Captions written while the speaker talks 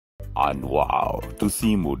And wow,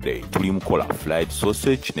 tusimude tulimukola fried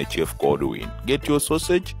sausage ne Chef Godwin. Get your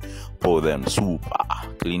sausage, pour them super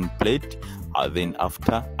clean plate, and then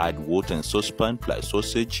after add water and saucepan, fry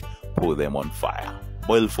sausage, pour them on fire.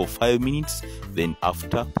 Boil for 5 minutes, then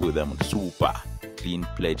after put them on super clean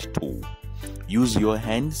plate too. Use your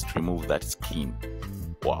hands to remove that skin.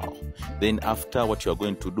 Wow. Then after, what you're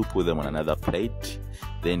going to do, put them on another plate.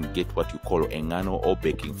 Then get what you call engano or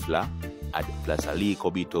baking flour, add plus a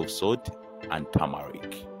little bit of salt and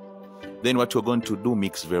turmeric. Then what you're going to do,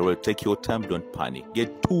 mix very well. Take your time, don't panic.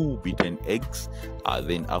 Get 2 beaten eggs.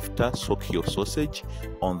 Then after, soak your sausage.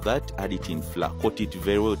 On that, add it in flour. Coat it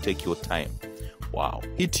very well. Take your time. Wow.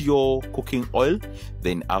 Heat your cooking oil.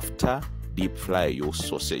 Then after, deep fry your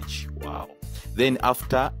sausage. Wow. Then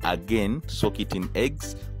after, again, soak it in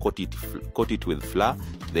eggs. Coat it with flour.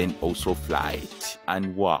 Then also fry it.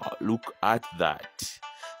 And wow, look at that.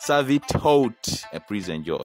 Serve it hot. Please enjoy.